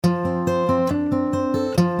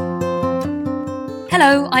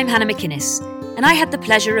Hello, I'm Hannah MacInnes, and I had the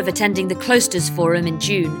pleasure of attending the Klosters Forum in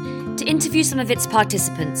June to interview some of its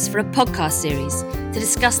participants for a podcast series to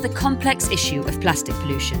discuss the complex issue of plastic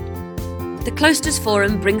pollution. The Klosters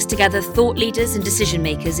Forum brings together thought leaders and decision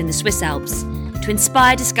makers in the Swiss Alps to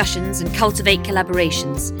inspire discussions and cultivate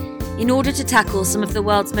collaborations in order to tackle some of the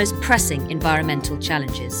world's most pressing environmental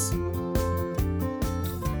challenges.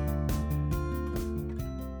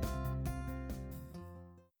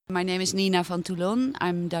 My name is Nina van Toulon.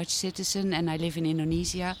 I'm a Dutch citizen and I live in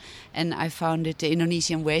Indonesia, and I founded the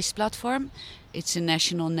Indonesian Waste Platform. It's a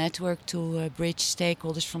national network to bridge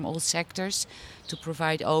stakeholders from all sectors to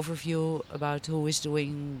provide overview about who is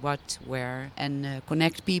doing what, where, and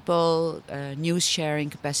connect people, news sharing,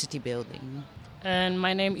 capacity building. And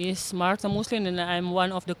my name is Marta Muslin, and I'm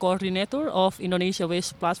one of the coordinator of Indonesia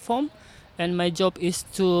Waste Platform. And my job is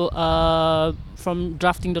to, from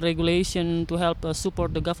drafting the regulation to help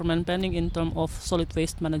support the government planning in terms of solid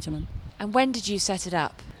waste management. And when did you set it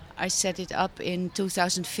up? I set it up in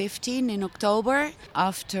 2015 in October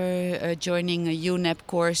after joining a UNEP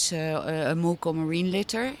course, a MOOC on marine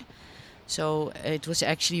litter. So it was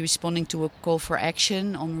actually responding to a call for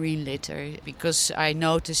action on marine litter because I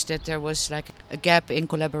noticed that there was like a gap in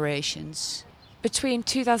collaborations. Between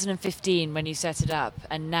 2015 when you set it up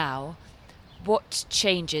and now, what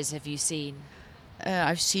changes have you seen?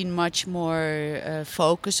 I've seen much more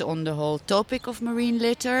focus on the whole topic of marine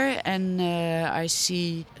litter, and I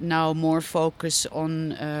see now more focus on,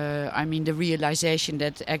 the realization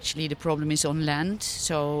that actually the problem is on land.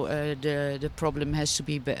 So the problem has to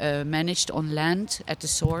be managed on land at the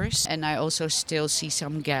source, and I also still see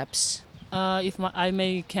some gaps. If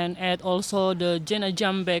I can add also the Jenna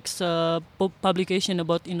Jambek's publication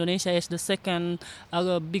about Indonesia as the second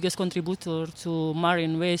biggest contributor to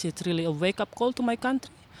marine waste. It's really a wake-up call to my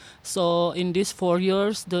country. So in these 4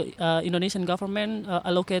 years, the Indonesian government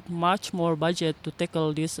allocate much more budget to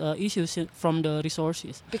tackle these issues from the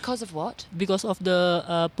resources. Because of what? Because of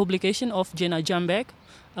the publication of Jenna Jambek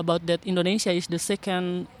about that Indonesia is the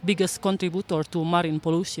second biggest contributor to marine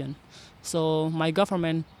pollution. So my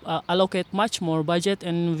government allocate much more budget,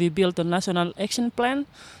 and we built a national action plan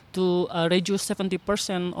to reduce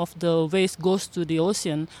 70% of the waste goes to the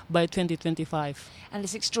ocean by 2025. And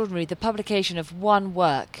it's extraordinary. The publication of one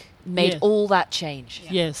work made all that change.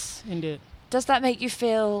 Yeah. Yes, indeed. Does that make you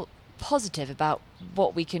feel positive about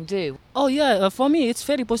what we can do? Oh yeah, for me it's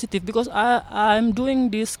very positive because I'm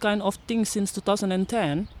doing this kind of thing since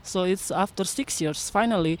 2010. So it's after 6 years,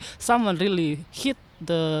 finally someone really hit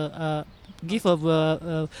the give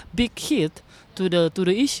a big hit to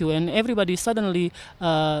the issue, and everybody suddenly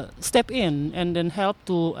step in and then help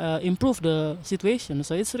to improve the situation.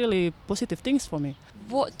 So it's really positive things for me.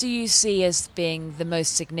 What do you see as being the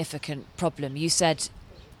most significant problem? You said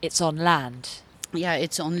it's on land. Yeah,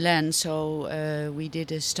 it's on land. So we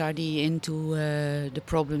did a study into the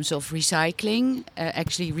problems of recycling,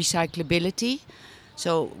 actually recyclability.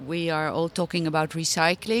 So we are all talking about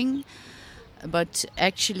recycling, but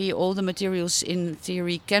actually all the materials in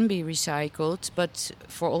theory can be recycled, but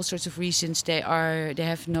for all sorts of reasons they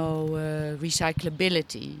have no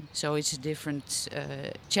recyclability. So it's a different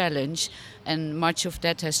challenge, and much of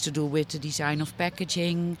that has to do with the design of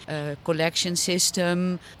packaging, collection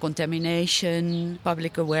system, contamination,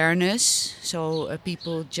 public awareness. So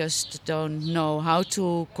people just don't know how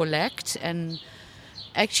to collect, and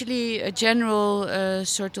actually a general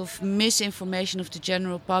sort of misinformation of the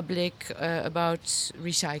general public about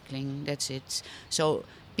recycling. That's it. So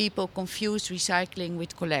people confuse recycling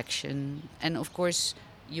with collection. And of course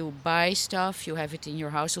you buy stuff, you have it in your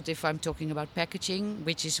household. If I'm talking about packaging,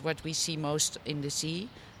 which is what we see most in the sea,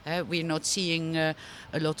 we're not seeing a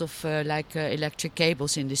lot of electric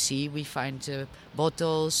cables in the sea. We find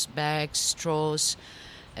bottles, bags, straws,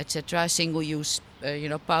 etc., single-use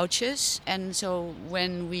pouches. And so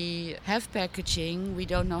when we have packaging, we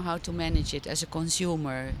don't know how to manage it as a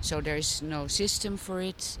consumer. So there is no system for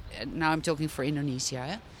it. Now I'm talking for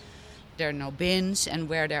Indonesia. There are no bins, and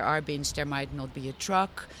where there are bins there might not be a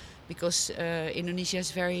truck, because Indonesia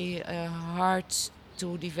is very hard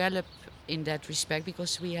to develop in that respect,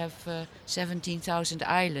 because we have 17,000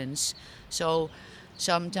 islands. So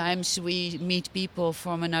sometimes we meet people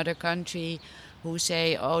from another country who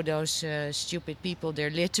say, oh, those stupid people, they're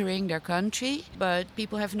littering their country. But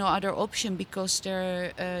people have no other option because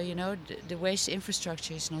the waste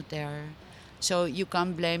infrastructure is not there. So you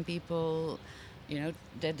can't blame people,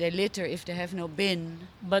 that they litter if they have no bin.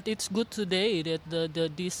 But it's good today that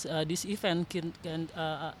this event can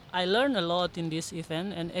I learned a lot in this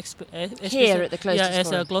event and Here at the Klosters as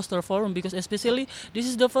Forum. a Kloster Forum, because especially this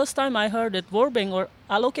is the first time I heard that World Bank or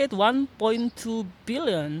allocate 1.2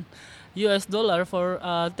 billion US dollar for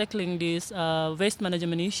tackling this waste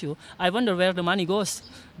management issue. I wonder where the money goes,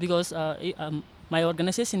 because my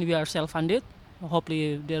organization, we are self-funded.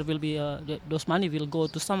 Hopefully there will be those money will go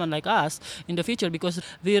to someone like us in the future, because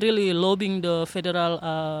we really lobbying the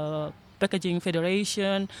federal packaging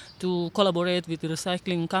federation to collaborate with the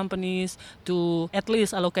recycling companies to at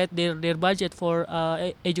least allocate their budget for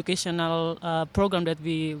educational program that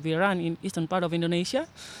we run in eastern part of Indonesia.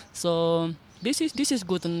 So this is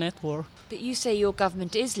good network. But you say your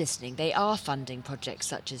government is listening. They are funding projects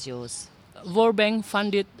such as yours. World Bank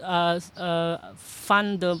funded my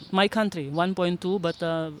country 1.2, but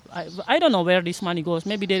I don't know where this money goes.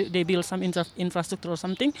 Maybe they build some infrastructure or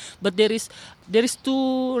something. But there is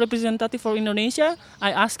two representative for Indonesia.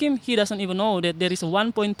 I asked him, he doesn't even know that there is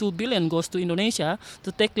 1.2 billion goes to Indonesia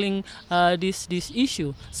to tackling this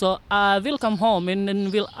issue. So I will come home and then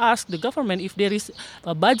we'll ask the government if there is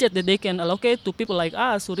a budget that they can allocate to people like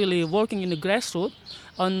us who really working in the grassroots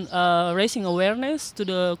on raising awareness to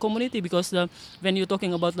the community, because when you're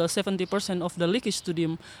talking about the 70% of the leakage to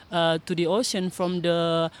the ocean from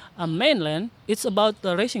the mainland, it's about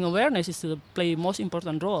raising awareness is to play most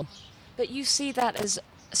important role. But you see that as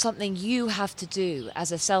something you have to do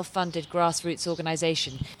as a self-funded grassroots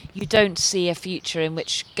organisation. You don't see a future in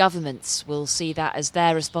which governments will see that as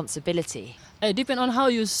their responsibility. It depends on how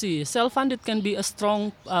you see. Self-funded can be a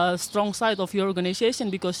strong side of your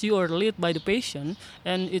organization, because you are led by the patient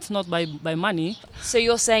and it's not by money. So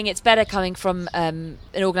you're saying it's better coming from an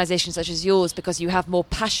organisation such as yours because you have more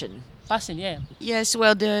passion? Passion, yeah. Yes,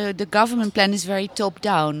 well, the government plan is very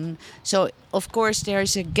top-down. So, of course, there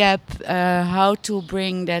is a gap how to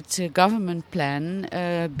bring that government plan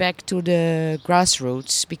back to the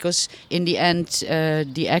grassroots, because in the end,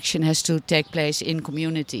 the action has to take place in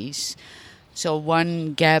communities. So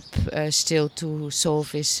one gap still to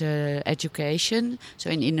solve is education. So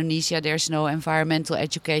in Indonesia, there's no environmental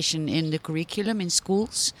education in the curriculum in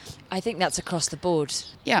schools. I think that's across the board.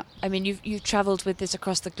 Yeah. I mean, you've travelled with this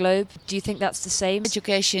across the globe. Do you think that's the same?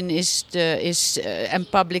 Education is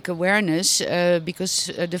and public awareness, because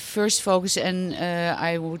the first focus, and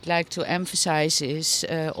I would like to emphasize, is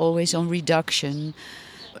always on reduction.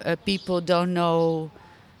 People don't know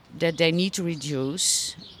that they need to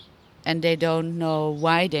reduce, and they don't know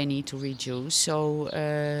why they need to reduce, so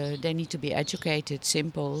they need to be educated.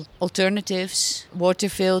 Simple alternatives, water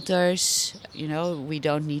filters, we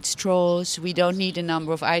don't need straws, we don't need a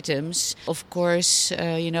number of items. Of course,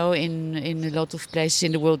 in a lot of places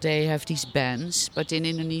in the world they have these bans, but in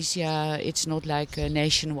Indonesia it's not like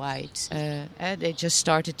nationwide. They just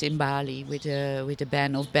started in Bali with a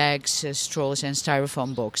ban of bags, straws and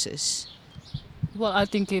styrofoam boxes. Well, I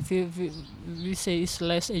think if we say it's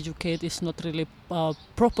less educated, it's not really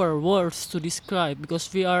proper words to describe,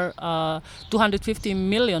 because we are 250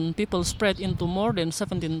 million people spread into more than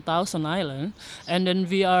 17,000 islands, and then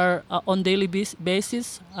we are on daily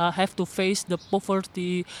basis have to face the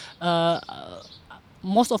poverty.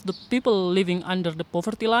 Most of the people living under the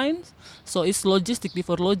poverty line, so it's logistic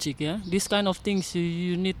before logic. Yeah, these kind of things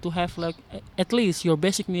you need to have, like at least your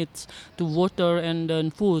basic needs to water and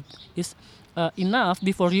then food is enough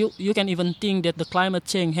before you can even think that the climate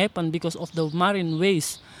change happened because of the marine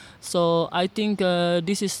waste. So I think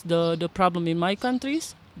this is the problem in my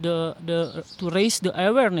countries. To raise the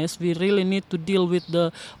awareness, we really need to deal with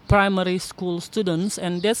the primary school students,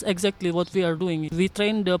 and that's exactly what we are doing. We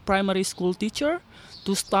train the primary school teacher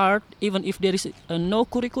to start, even if there is no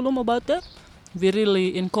curriculum about that. We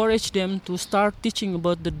really encourage them to start teaching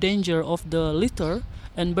about the danger of the litter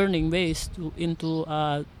and burning waste into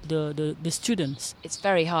the students. It's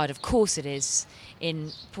very hard, of course it is,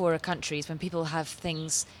 in poorer countries when people have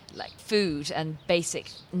things like food and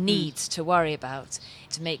basic needs to worry about,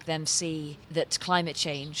 to make them see that climate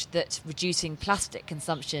change, that reducing plastic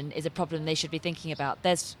consumption is a problem they should be thinking about.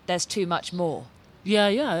 There's too much more.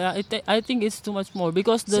 Yeah. I think it's too much more,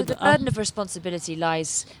 because the burden of responsibility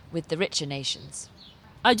lies with the richer nations.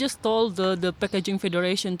 I just told the Packaging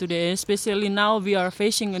Federation today, especially now we are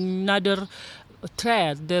facing another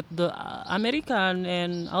threat that the American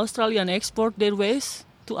and Australian export their waste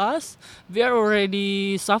to us. We are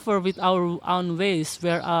already suffer with our own waste,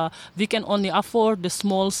 where we can only afford the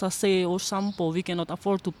small sachet or shampoo. We cannot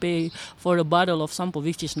afford to pay for a bottle of shampoo,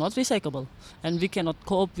 which is not recyclable. And we cannot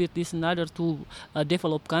cope with this another two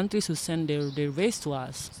developed countries who send their waste to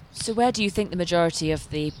us. So where do you think the majority of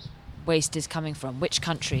the waste is coming from? Which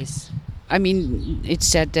countries? I mean, it's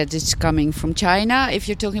said that it's coming from China. If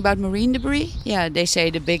you're talking about marine debris, yeah, they say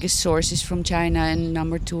the biggest source is from China, and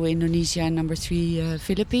number 2 Indonesia, and number 3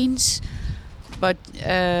 Philippines. But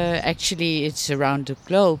actually, it's around the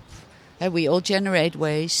globe. We all generate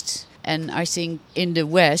waste. And I think in the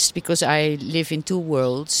West, because I live in 2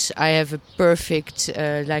 worlds, I have a perfect,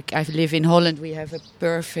 like I live in Holland, we have a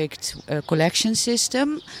perfect collection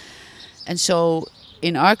system. And so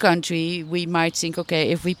in our country, we might think, okay,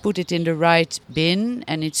 if we put it in the right bin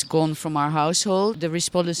and it's gone from our household, the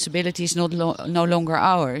responsibility is no longer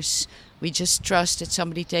ours. We just trust that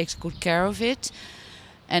somebody takes good care of it.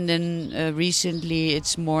 And then recently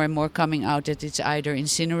it's more and more coming out that it's either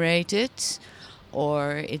incinerated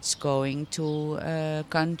or it's going to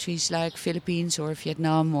countries like Philippines or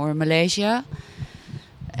Vietnam or Malaysia.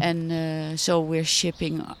 And so we're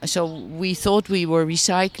shipping. So we thought we were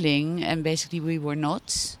recycling, and basically we were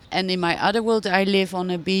not. And in my other world, I live on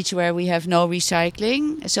a beach where we have no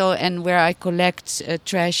recycling. So, and where I collect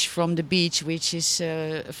trash from the beach, which is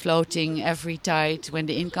floating every tide. When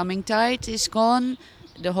the incoming tide is gone,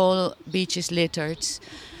 the whole beach is littered.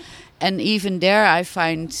 And even there, I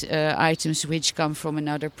find items which come from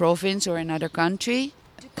another province or another country.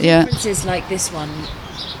 Conferences like this one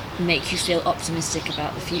make you feel optimistic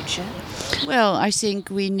about the future? Well, I think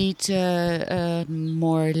we need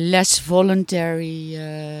less voluntary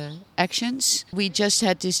actions. We just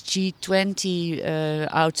had this G20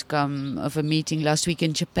 outcome of a meeting last week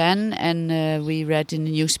in Japan, and we read in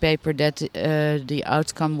the newspaper that the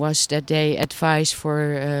outcome was that they advised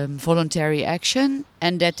for voluntary action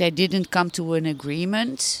and that they didn't come to an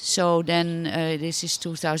agreement. So then this is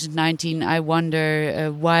 2019. I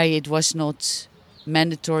wonder why it was not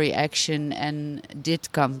mandatory action and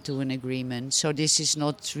did come to an agreement. So this is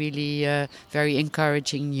not really very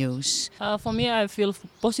encouraging news. For me, I feel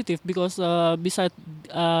positive because besides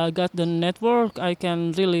got the network, I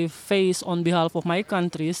can really face on behalf of my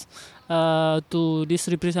countries to this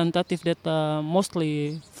representative that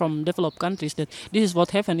mostly from developed countries that this is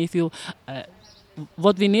what happened if you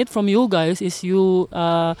what we need from you guys is you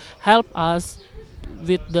help us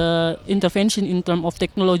with the intervention in terms of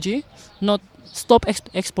technology, not stop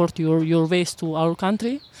export your waste to our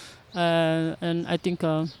country, and I think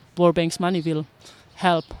World Bank's money will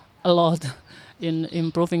help a lot in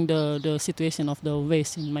improving the situation of the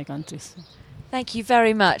waste in my countries. Thank you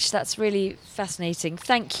very much. That's really fascinating.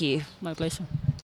 Thank you. My pleasure.